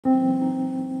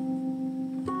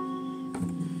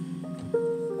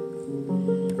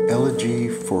Elegy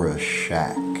for a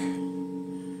Shack.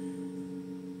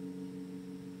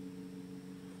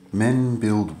 Men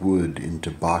build wood into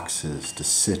boxes to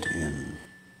sit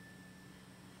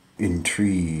in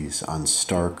trees on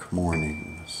stark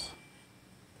mornings,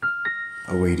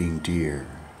 awaiting deer.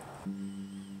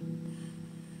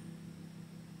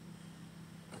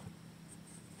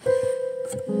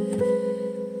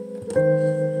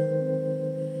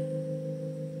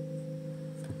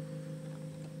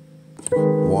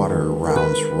 Water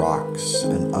rounds rocks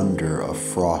and under a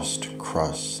frost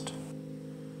crust.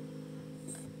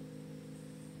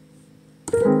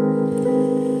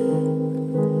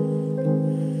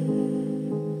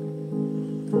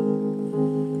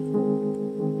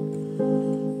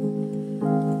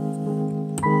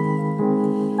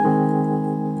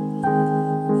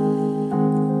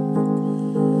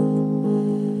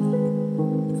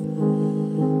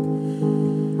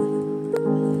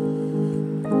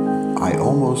 I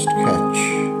almost catch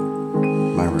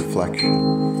my reflection.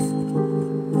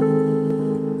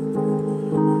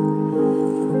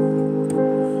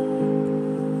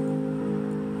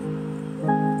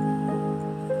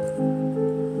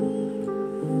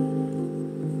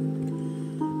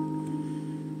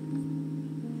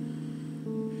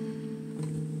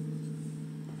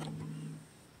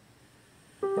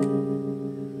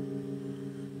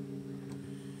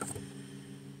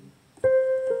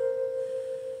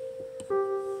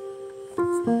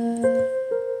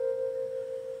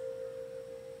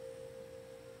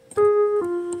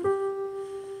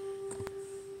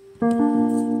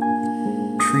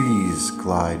 Trees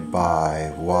glide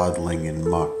by, waddling in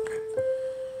muck,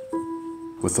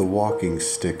 with a walking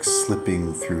stick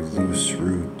slipping through loose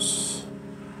roots.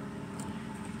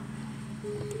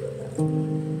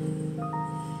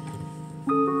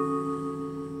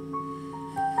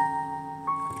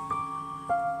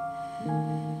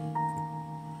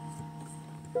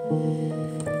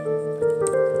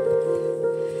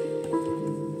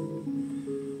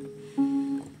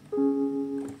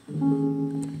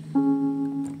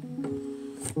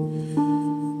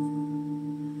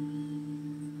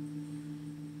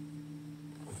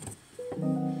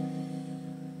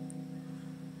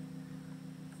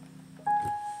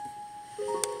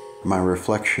 My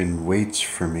reflection waits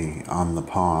for me on the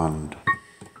pond.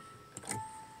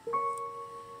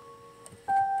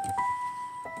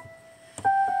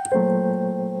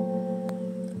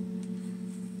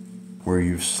 Where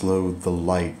you've slowed the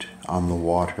light on the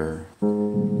water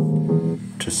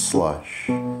to slush.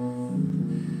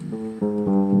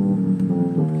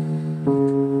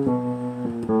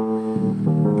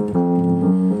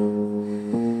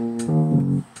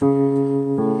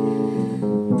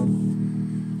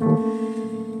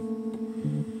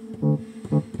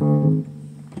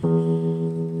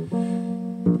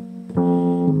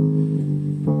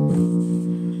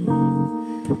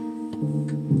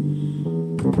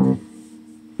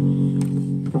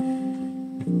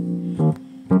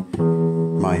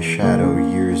 My shadow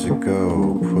years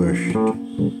ago pushed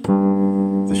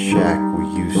the shack we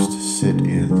used to sit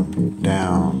in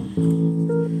down.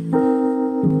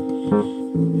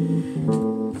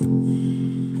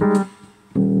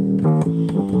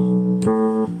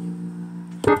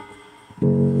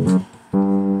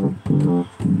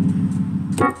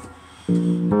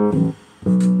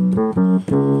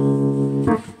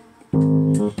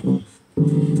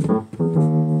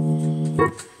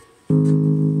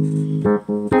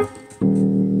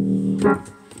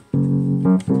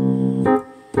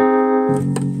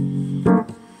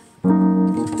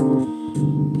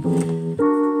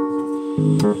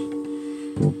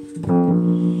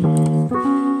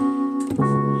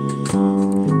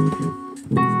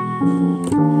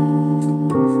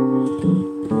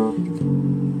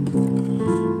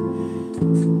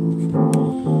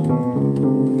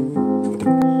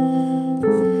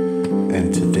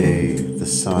 And today the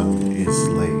sun is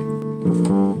late.